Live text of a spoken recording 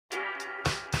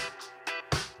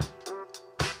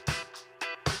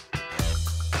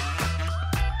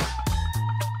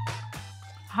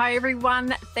Hi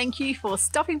everyone, thank you for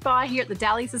stopping by here at the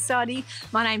Dahlia Sewciety.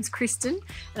 My name's Kristen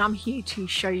and I'm here to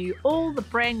show you all the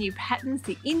brand new patterns,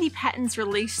 the indie patterns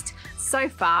released so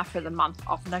far for the month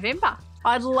of November.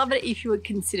 I'd love it if you would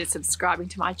consider subscribing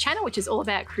to my channel, which is all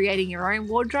about creating your own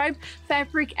wardrobe,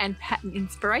 fabric and pattern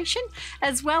inspiration,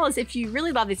 as well as if you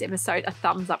really love this episode, a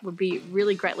thumbs up would be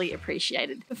really greatly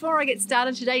appreciated. Before I get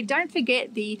started today, don't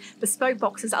forget the bespoke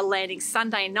boxes are landing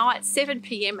Sunday night, 7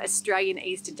 p.m. Australian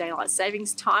Eastern Daylight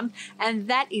Savings Time, and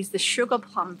that is the Sugar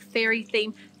Plum Fairy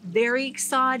theme. Very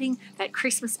exciting, that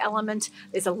Christmas element.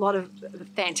 There's a lot of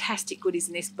fantastic goodies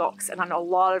in this box, and I know a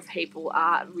lot of people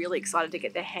are really excited to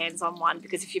get their hands on one,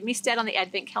 because if you missed out on the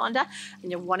advent calendar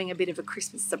and you're wanting a bit of a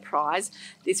Christmas surprise,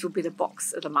 this will be the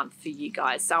box of the month for you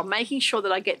guys. So I'm making sure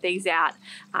that I get these out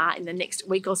in the next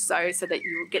week or so that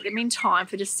you will get them in time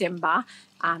for December.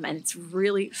 And it's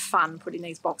really fun putting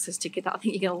these boxes together. I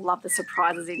think you're going to love the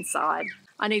surprises inside.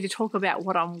 I need to talk about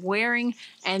what I'm wearing,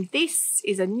 and this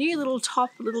is a new little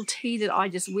top, little tee that I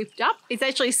just whipped up. It's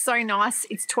actually so nice.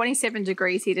 It's 27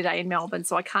 degrees here today in Melbourne,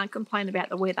 so I can't complain about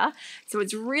the weather. So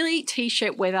it's really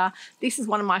t-shirt weather. This is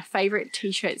one of my favorite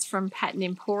t-shirts from Pattern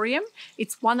Emporium.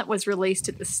 It's one that was released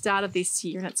at the start of this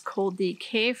year, and it's called the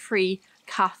Carefree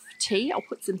Cuff tee. I'll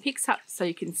put some pics up so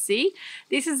you can see.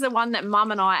 This is the one that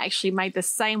Mum and I actually made the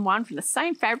same one from the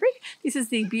same fabric. This is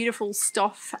the beautiful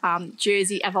Stof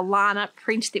Jersey Avalana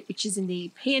print, which is in the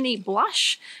peony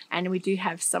blush, and we do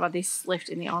have some of this left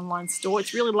in the online store.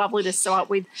 It's really lovely to sew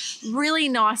up with, really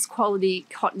nice quality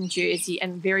cotton jersey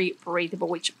and very breathable,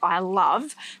 which I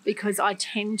love because I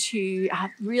tend to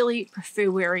really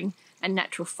prefer wearing a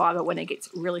natural fibre when it gets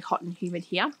really hot and humid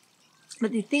here.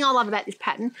 But the thing I love about this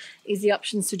pattern is the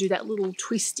options to do that little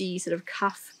twisty sort of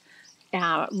cuff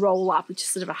roll up, which is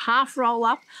sort of a half roll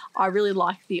up. I really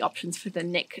like the options for the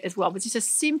neck as well. But just a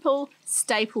simple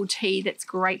staple tee that's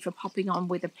great for popping on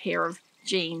with a pair of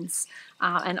jeans.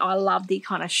 And I love the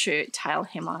kind of shirt tail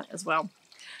hem as well.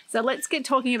 So let's get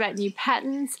talking about new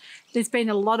patterns. There's been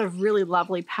a lot of really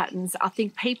lovely patterns. I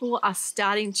think people are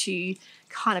starting to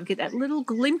kind of get that little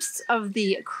glimpse of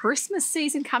the Christmas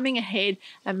season coming ahead,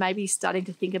 and maybe starting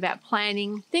to think about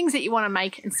planning things that you want to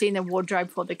make and see in the wardrobe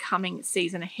for the coming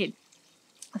season ahead.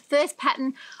 The first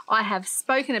pattern I have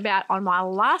spoken about on my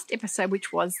last episode,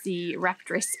 which was the wrap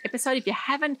dress episode. If you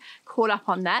haven't caught up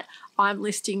on that, I'm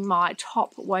listing my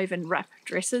top woven wrap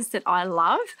dresses that I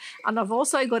love. And I've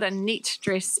also got a knit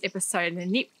dress episode, a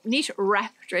knit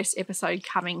wrap dress episode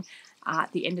coming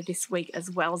at the end of this week, as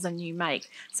well as a new make.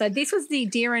 So this was the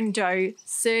Deer and Doe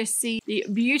Circe, the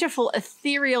beautiful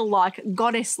ethereal-like,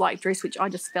 goddess-like dress, which I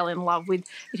just fell in love with.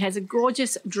 It has a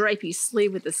gorgeous drapey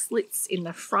sleeve with the slits in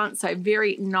the front, so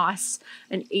very nice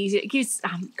and easy. It gives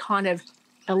kind of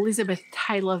Elizabeth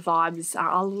Taylor vibes.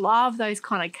 I love those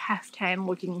kind of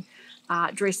caftan-looking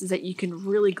dresses that you can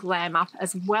really glam up,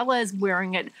 as well as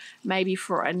wearing it maybe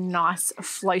for a nice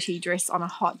floaty dress on a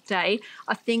hot day.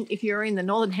 I think if you're in the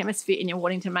Northern Hemisphere and you're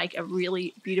wanting to make a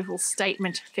really beautiful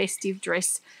statement festive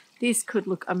dress, this could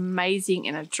look amazing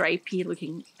in a drapey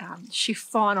looking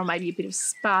chiffon, or maybe a bit of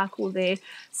sparkle there.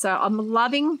 So I'm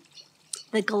loving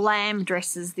the glam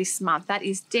dresses this month. That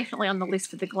is definitely on the list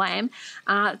for the glam.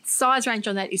 Size range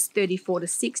on that is 34 to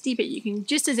 60, but you can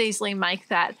just as easily make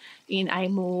that in a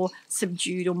more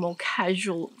subdued or more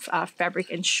casual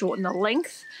fabric and shorten the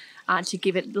length to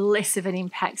give it less of an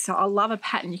impact. So I love a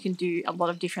pattern you can do a lot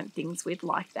of different things with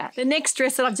like that. The next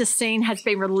dress that I've just seen has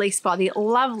been released by the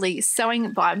lovely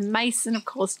Sewing by Mason. Of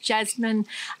course, Jasmine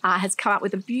has come up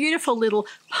with a beautiful little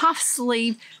puff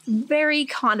sleeve, very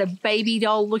kind of baby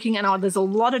doll looking. And there's a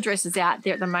lot of dresses out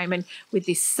there at the moment with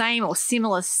this same or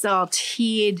similar style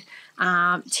tiered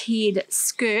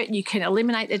skirt. You can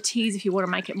eliminate the tears if you want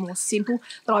to make it more simple,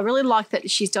 but I really like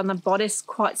that she's done the bodice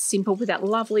quite simple with that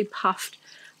lovely puffed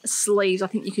sleeves. I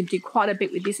think you can do quite a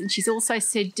bit with this, and she's also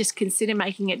said just consider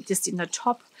making it just in the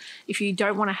top. If you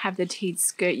don't want to have the tiered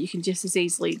skirt, you can just as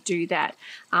easily do that.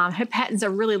 Her patterns are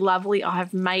really lovely. I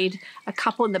have made a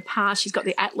couple in the past. She's got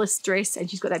the Atlas dress, and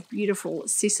she's got that beautiful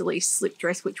Sicily slip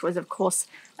dress, which was of course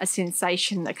a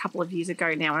sensation a couple of years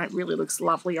ago now, and it really looks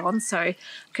lovely on. So I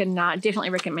can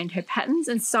definitely recommend her patterns.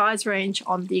 And size range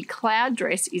on the cloud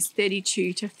dress is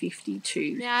 32 to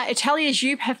 52. Now Atelier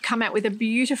Jupe have come out with a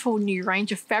beautiful new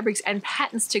range of fabrics and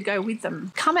patterns to go with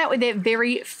them. Come out with their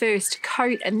very first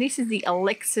coat, and this is the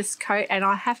Alexis coat. And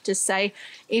I have to say,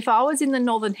 if I was in the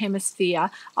Northern Hemisphere,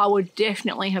 I would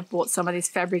definitely have bought some of this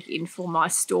fabric in for my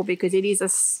store, because it is a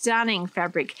stunning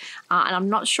fabric. And I'm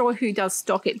not sure who does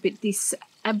stock it, but this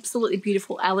absolutely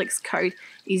beautiful Alex coat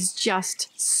is just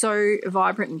so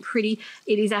vibrant and pretty.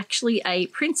 It is actually a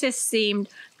princess themed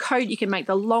coat. You can make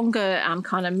the longer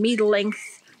kind of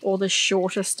mid-length or the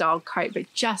shorter style coat,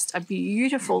 but just a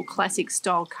beautiful classic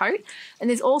style coat. And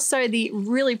there's also the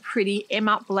really pretty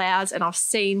M-up blouse, and I've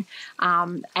seen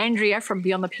Andrea from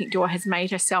Beyond the Pink Door has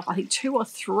made herself, I think, 2 or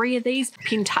 3 of these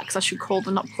pin tucks, I should call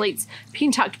them, not pleats,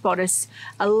 pin tucked bodice,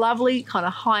 a lovely kind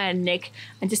of higher neck,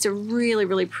 and just a really,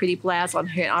 really pretty blouse on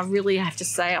her. And I really have to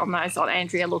say on those on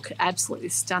Andrea look absolutely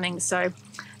stunning. So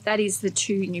that is the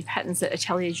 2 new patterns that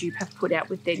Atelier Jupe have put out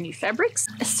with their new fabrics.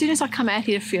 As soon as I come out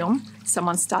here to film,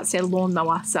 someone starts their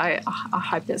lawnmower, so I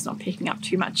hope that's not picking up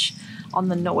too much on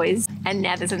the noise. And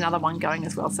now there's another one going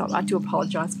as well, so I do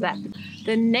apologise for that.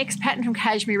 The next pattern from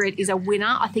Cashmerette is a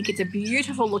winner. I think it's a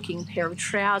beautiful looking pair of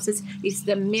trousers. It's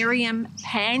the Miriam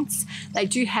pants. They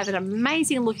do have an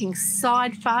amazing looking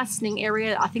side fastening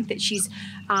area. I think that she's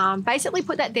basically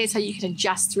put that there so you can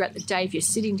adjust throughout the day. If you're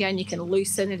sitting down, you can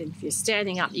loosen it, and if you're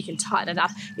standing up, you can tighten it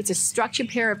up. It's a structured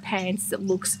pair of pants that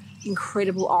looks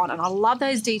incredible on, and I love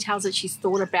those details that she's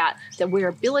thought about the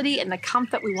wearability and the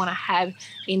comfort we want to have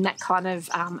in that kind of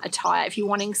attire. If you're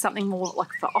wanting something more like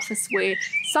for office wear,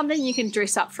 something you can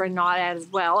dress up for a night out as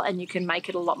well, and you can make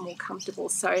it a lot more comfortable.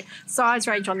 So size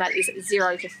range on that is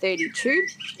 0 to 32.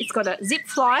 It's got a zip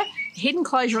fly, hidden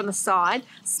closure on the side,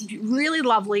 really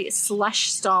lovely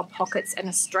slush style pockets, and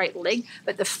a straight leg,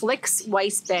 but the flex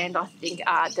waistband, I think,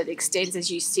 that extends as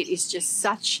you sit is just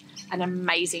such an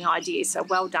amazing idea. So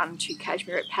well done to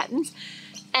Cashmerette Patterns.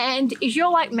 And if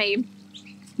you're like me,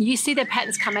 you see their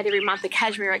patterns come out every month. The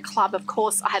Cashmerette Club, of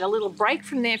course, I had a little break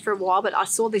from there for a while, but I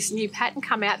saw this new pattern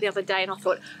come out the other day, and I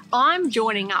thought, I'm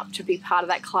joining up to be part of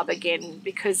that club again,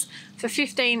 because for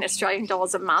 15 Australian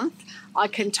dollars a month, I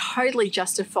can totally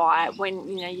justify it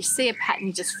when you see a pattern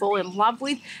you just fall in love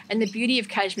with. And the beauty of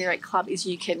Cashmerette Club is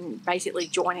you can basically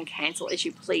join and cancel as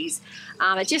you please.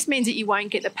 It just means that you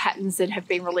won't get the patterns that have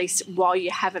been released while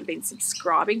you haven't been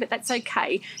subscribing, but that's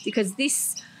okay, because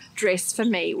this dress for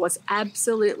me was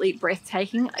absolutely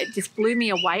breathtaking. It just blew me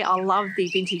away. I love the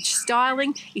vintage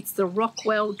styling. It's the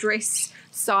Rockwell dress.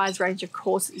 Size range, of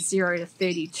course, 0 to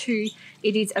 32.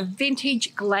 It is a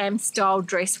vintage glam style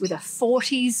dress with a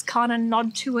 40s kind of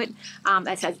nod to it.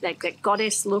 That has that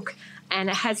goddess look, and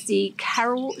it has the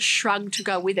Carol Shrug to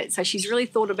go with it. So she's really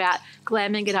thought about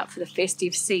glamming it up for the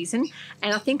festive season.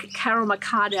 And I think Carol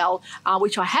McCardell,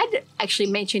 which I had actually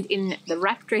mentioned in the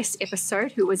wrap dress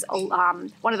episode, who was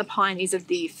one of the pioneers of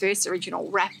the first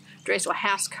original wrap dress or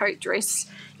house coat dress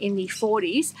in the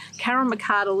 40s. Carol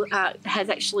McCardell has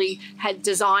actually had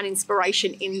design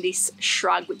inspiration in this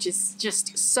shrug, which is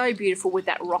just so beautiful with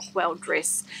that Rockwell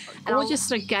dress. And I'll just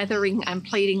sort of gathering and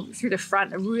pleating through the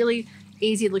front, a really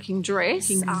easy looking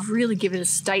dress, really give it a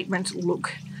statement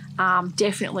look.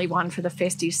 Definitely one for the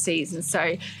festive season.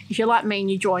 So if you're like me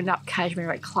and you joined up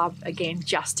Cashmerette Club again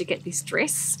just to get this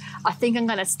dress, I think I'm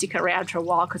going to stick around for a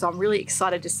while because I'm really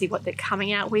excited to see what they're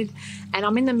coming out with. And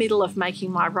I'm in the middle of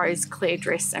making my Rose Claire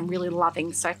dress and really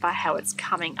loving so far how it's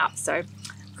coming up. So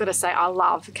I've got to say, I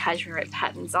love Cashmerette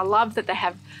Patterns. I love that they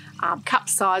have cup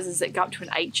sizes that go up to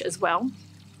an H as well,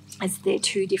 as they're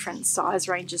 2 different size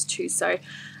ranges too. So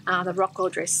the Rockwell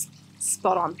dress,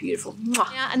 spot on, beautiful.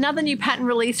 Now, another new pattern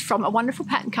released from a wonderful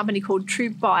pattern company called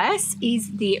True Bias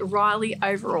is the Riley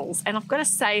overalls. And I've got to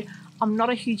say, I'm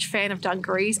not a huge fan of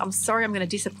dungarees. I'm sorry, I'm going to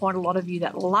disappoint a lot of you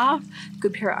that love a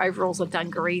good pair of overalls or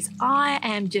dungarees. I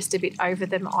am just a bit over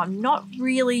them. I'm not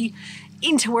really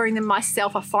into wearing them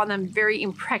myself. I find them very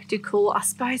impractical. I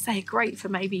suppose they're great for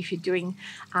maybe if you're doing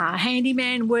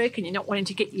handyman work and you're not wanting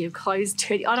to get your clothes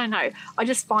dirty. I don't know. I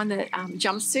just find that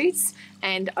jumpsuits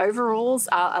and overalls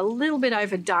are a little bit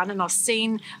overdone. And I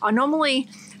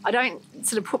don't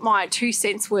sort of put my 2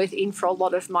 cents worth in for a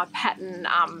lot of my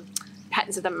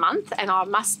patterns of the month, and I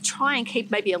must try and keep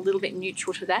maybe a little bit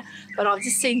neutral to that. But I've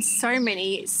just seen so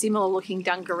many similar looking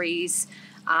dungarees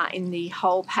in the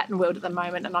whole pattern world at the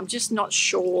moment, and I'm just not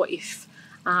sure if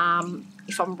I'm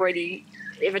ready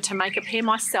ever to make a pair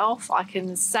myself. I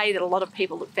can say that a lot of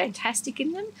people look fantastic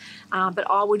in them, but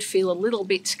I would feel a little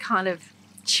bit kind of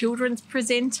children's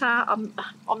presenter. I'm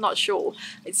not sure.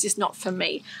 It's just not for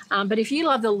me. But if you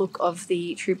love the look of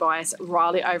the True Bias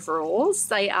Riley overalls,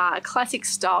 they are a classic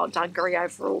style dungaree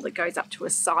overall that goes up to a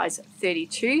size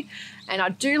 32. And I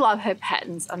do love her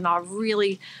patterns, and I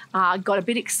really got a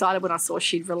bit excited when I saw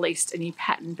she'd released a new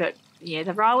pattern. But yeah,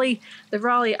 the Riley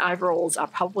overalls are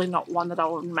probably not one that I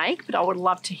would make, but I would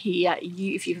love to hear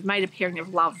you, if you've made a pair and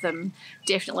you've loved them,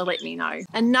 definitely let me know.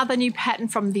 Another new pattern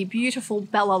from the beautiful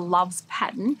Bella Loves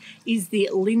pattern is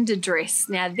the Linda dress.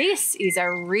 Now this is a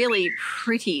really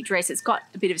pretty dress. It's got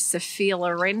a bit of Sophia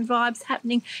Loren vibes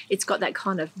happening. It's got that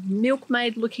kind of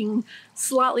milkmaid looking,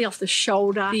 slightly off the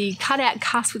shoulder, the cutout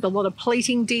cuffs with a lot of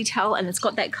pleating detail, and it's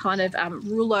got that kind of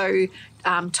rouleau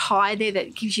tie there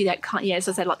that gives you that kind, yeah, as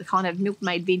I said, like the kind of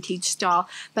milkmaid vintage style.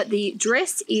 But the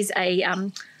dress is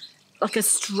a like a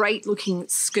straight looking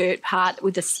skirt part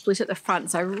with a split at the front.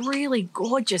 So really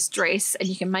gorgeous dress, and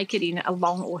you can make it in a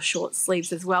long or short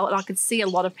sleeves as well. And I could see a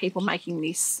lot of people making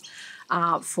this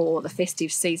for the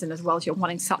festive season as well. If you're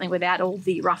wanting something without all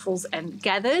the ruffles and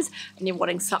gathers and you're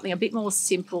wanting something a bit more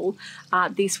simple,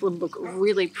 this would look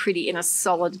really pretty in a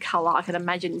solid colour. I can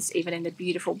imagine this even in a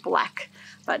beautiful black,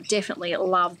 but definitely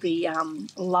love the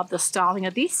styling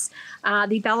of this.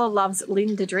 The Bella Loves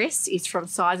Linda dress is from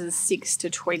sizes 6 to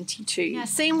 22. Now,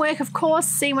 seam work, of course,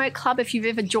 Seam Work Club, if you've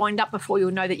ever joined up before,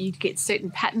 you'll know that you get certain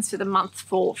patterns for the month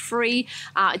for free.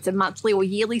 It's a monthly or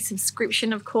yearly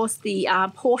subscription, of course. The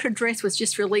Porter dress was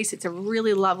just released. It's a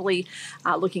really lovely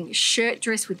looking shirt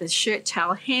dress with a shirt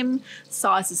tail hem,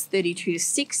 sizes 32 to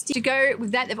 60. To go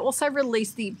with that, they've also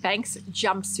released the Banks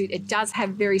jumpsuit. It does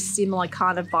have very similar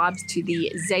kind of vibes to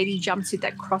the Zadie jumpsuit,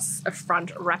 that cross a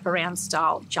front wraparound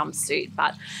style jumpsuit.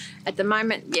 But at the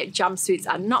moment, yeah, jumpsuits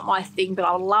are not my thing, but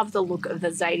I love the look of the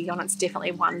Zadie on. It's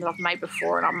definitely one that I've made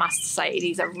before, and I must say it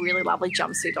is a really lovely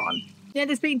jumpsuit on. Now,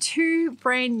 there's been 2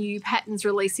 brand new patterns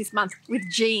released this month with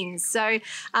jeans. So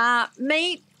I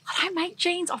don't make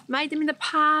jeans. I've made them in the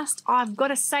past. I've got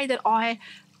to say that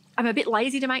I'm a bit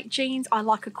lazy to make jeans. I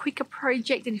like a quicker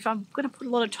project, and if I'm going to put a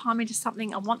lot of time into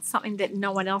something, I want something that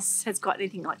no one else has got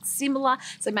anything like similar.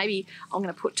 So maybe I'm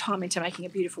going to put time into making a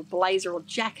beautiful blazer or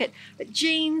jacket. But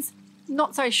jeans,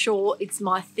 not so sure it's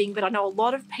my thing, but I know a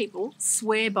lot of people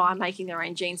swear by making their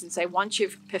own jeans and say once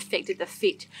you've perfected the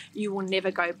fit, you will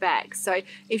never go back. So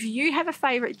if you have a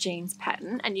favourite jeans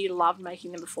pattern and you love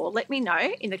making them before, let me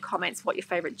know in the comments what your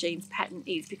favourite jeans pattern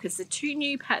is, because the 2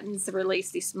 new patterns are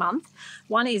released this month.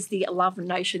 One is the Love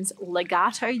Notions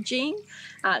Legato jean,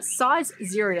 size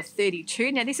 0 to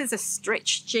 32. Now, this is a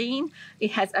stretch jean.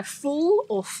 It has a full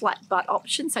or flat butt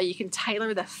option, so you can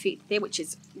tailor the fit there, which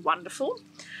is wonderful.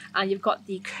 You've got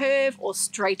the curve or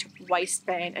straight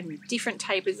waistband and different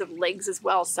tapers of legs as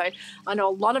well. So I know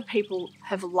a lot of people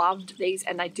have loved these,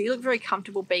 and they do look very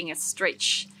comfortable being a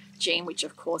stretch jean, which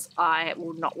of course I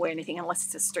will not wear anything unless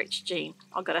it's a stretch jean.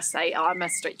 I've got to say I'm a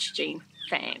stretch jean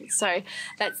fan. So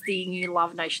that's the new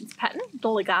Love Notions pattern, the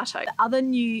Legato. The other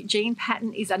new jean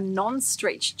pattern is a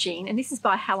non-stretch jean, and this is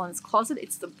by Helen's Closet.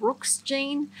 It's the Brooks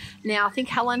jean. Now, I think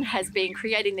Helen has been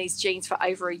creating these jeans for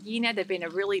over a year now. They've been a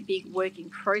really big work in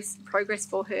progress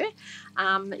for her.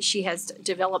 She has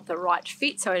developed the right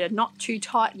fit, so they're not too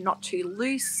tight, not too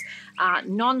loose,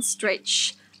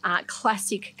 non-stretch,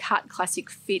 classic cut, classic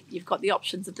fit. You've got the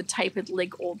options of the tapered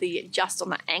leg or the just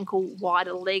on the ankle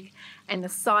wider leg, and the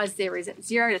size there is at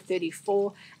 0 to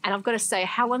 34. And I've got to say,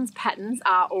 Helen's patterns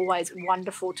are always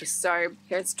wonderful to sew.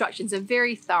 Her instructions are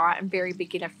very thorough and very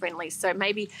beginner friendly. So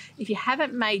maybe if you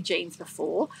haven't made jeans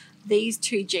before, these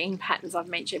 2 jean patterns I've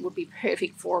mentioned would be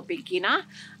perfect for a beginner.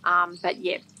 But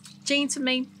yeah, jeans for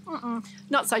me,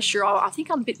 not so sure. I think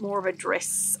I'm a bit more of a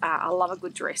dress. I love a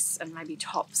good dress and maybe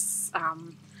tops,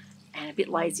 and a bit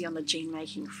lazy on the jean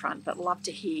making front, but love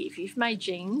to hear if you've made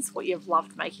jeans, what you've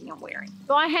loved making and wearing.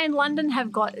 By Hand London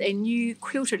have got a new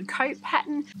quilted coat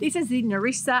pattern. This is the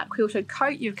Narissa quilted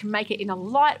coat. You can make it in a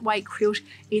lightweight quilt,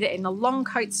 either in a long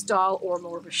coat style or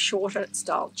more of a shorter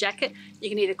style jacket. You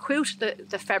can either quilt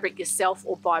the fabric yourself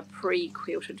or buy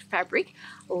pre-quilted fabric.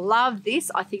 Love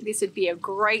this. I think this would be a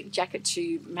great jacket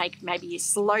to make. Maybe you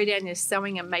slow down your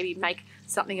sewing and maybe make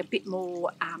something a bit more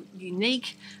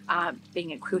unique,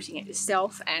 being and quilting it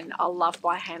yourself. And I love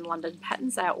By Hand London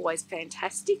patterns. They are always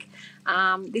fantastic.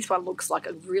 This one looks like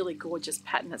a really gorgeous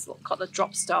pattern. It's got the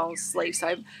drop style sleeve,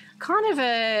 so kind of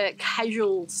a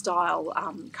casual style,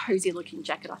 cozy looking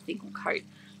jacket, I think, or coat.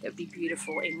 That would be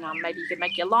beautiful. And maybe you could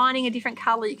make your lining a different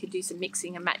colour. You could do some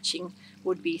mixing and matching.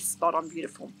 Would be spot on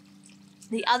beautiful.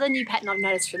 The other new pattern I've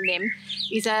noticed from them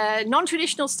is a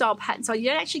non-traditional style pattern. So you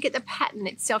don't actually get the pattern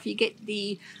itself, you get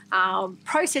the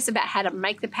process about how to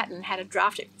make the pattern, how to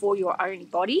draft it for your own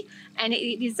body. And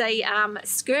it is a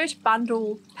skirt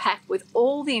bundle pack with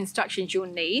all the instructions you'll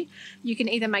need. You can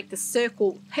either make the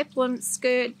circle peplum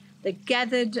skirt, the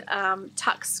gathered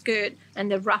tuck skirt, and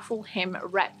the ruffle hem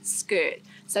wrap skirt.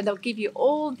 So they'll give you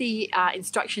all the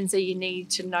instructions that you need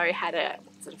to know how to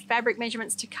sort of fabric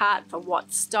measurements to cut for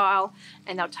what style,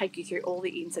 and they'll take you through all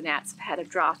the ins and outs of how to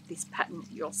draft this pattern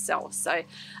yourself. So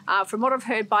from what I've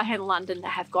heard, By Hand London, they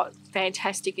have got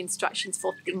fantastic instructions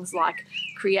for things like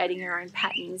creating your own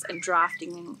patterns and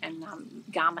drafting and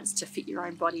garments to fit your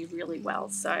own body really well.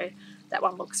 So that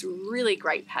one looks a really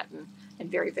great pattern and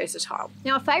very versatile.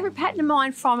 Now, a favourite pattern of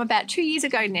mine from about 2 years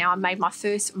ago now, I made my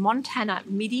first Montana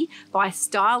midi by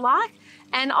Stylark.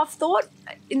 And I've thought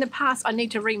in the past I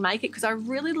need to remake it because I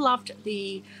really loved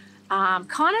the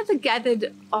kind of the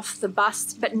gathered off the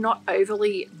bust, but not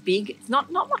overly big. It's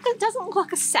not like, it doesn't look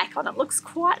like a sack on it. It looks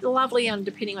quite lovely, and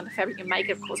depending on the fabric you make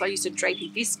it. Of course, I used a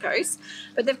drapey viscose,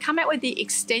 but they've come out with the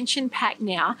extension pack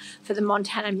now for the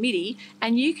Montana midi,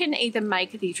 and you can either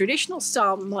make the traditional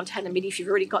style Montana midi if you've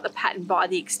already got the pattern, buy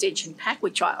the extension pack,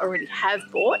 which I already have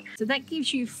bought. So that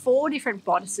gives you 4 different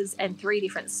bodices and 3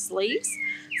 different sleeves.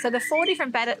 So the 4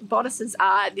 different bodices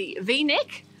are the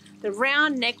V-neck, the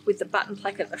round neck with the button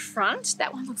plaque at the front.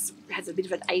 That one has a bit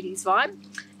of an 80s vibe.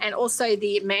 And also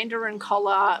the mandarin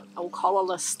collar or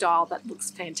collarless style, that looks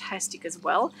fantastic as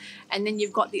well. And then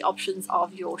you've got the options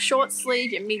of your short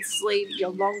sleeve, your mid sleeve, your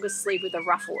longer sleeve with a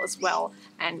ruffle as well,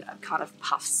 and a kind of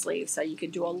puff sleeve. So you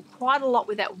can do quite a lot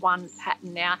with that one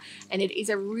pattern now. And it is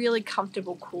a really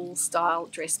comfortable, cool style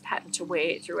dress pattern to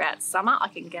wear throughout summer. I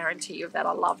can guarantee you that.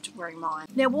 I loved wearing mine.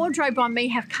 Now, Wardrobe by Me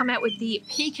have come out with the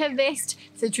Pika vest.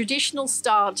 It's a traditional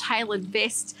style tailored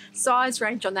vest. Size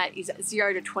range on that is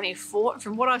 0 to 24.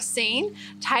 From what I've seen,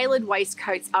 tailored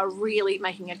waistcoats are really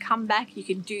making a comeback. You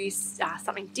can do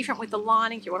something different with the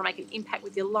lining if you want to make an impact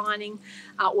with your lining,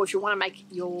 or if you want to make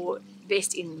your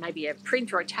vest in maybe a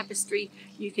print or a tapestry,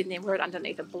 you can then wear it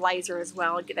underneath a blazer as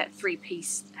well and get that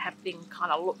 3-piece happening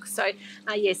kind of look. So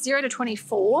yeah, 0 to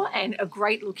 24, and a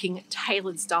great looking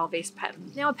tailored style vest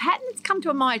pattern. Now, a pattern that's come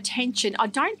to my attention, I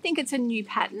don't think it's a new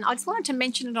pattern. I just wanted to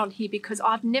mention it on here because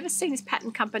I've never seen this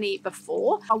pattern company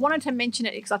before. I wanted to mention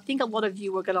it because I think a lot of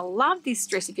you are going to love this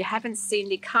dress if you haven't seen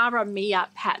the Cara Mia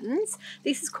patterns.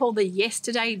 This is called the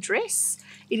Yesterday dress.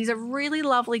 It is a really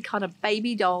lovely kind of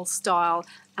baby doll style,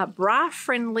 bra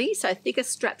friendly, so thicker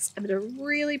straps, but a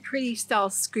really pretty style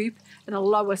scoop and a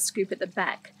lower scoop at the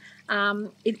back.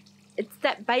 It's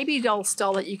that baby doll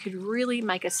style that you could really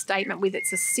make a statement with.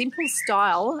 It's a simple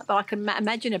style, but I can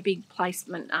imagine a big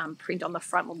placement print on the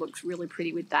front will look really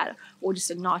pretty with that, or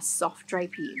just a nice soft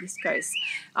drapey viscose.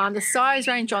 The size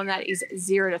range on that is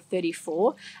 0 to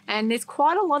 34, and there's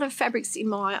quite a lot of fabrics in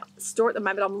my store at the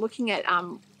moment. I'm looking at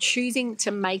choosing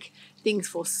to make things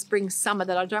for spring summer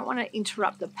that I don't want to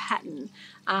interrupt the pattern.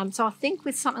 So I think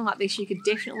with something like this you could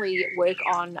definitely work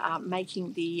on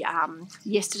making the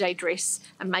Yesterday dress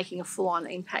and making a full-on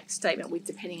impact statement with,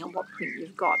 depending on what print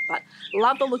you've got. But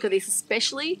love the look of this,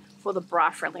 especially for the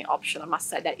bra friendly option. I must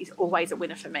say that is always a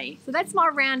winner for me. So that's my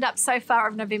roundup so far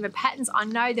of November patterns. I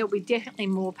know there'll be definitely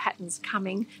more patterns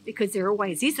coming because there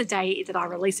always is a day that I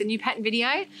release a new pattern video.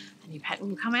 A new pattern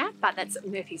will come out, but that's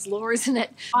Murphy's Law, isn't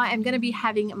it? I am going to be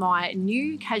having my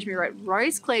new Cashmerette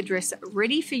Rose Clare dress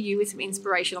ready for you with some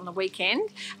inspiration on the weekend.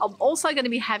 I'm also going to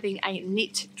be having a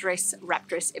knit dress, wrap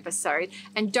dress episode.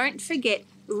 And don't forget,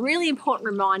 really important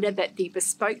reminder that the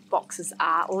bespoke boxes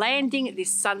are landing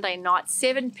this Sunday night,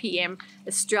 7 p.m.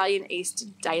 Australian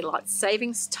Eastern Daylight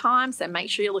Savings Time. So make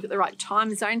sure you look at the right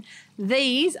time zone.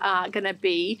 These are going to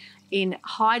be in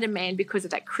high demand because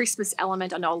of that Christmas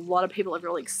element. I know a lot of people are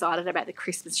really excited about the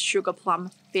Christmas sugar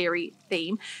plum fairy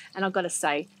theme. And I've got to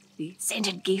say, the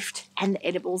scented gift and the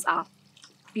edibles are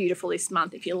beautiful this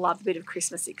month if you love a bit of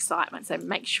Christmas excitement. So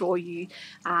make sure you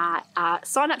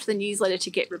sign up to the newsletter to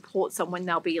get reports on when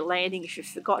they'll be landing. If you've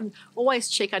forgotten, always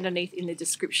check underneath in the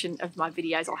description of my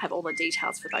videos. I'll have all the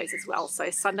details for those as well. So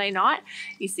Sunday night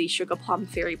is the Sugar Plum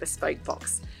Fairy Bespoke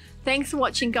Box. Thanks for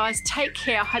watching, guys. Take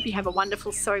care. I hope you have a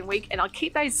wonderful sewing week, and I'll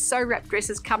keep those sew wrap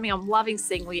dresses coming. I'm loving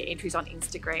seeing all your entries on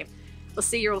Instagram. We'll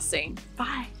see you all soon.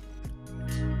 Bye.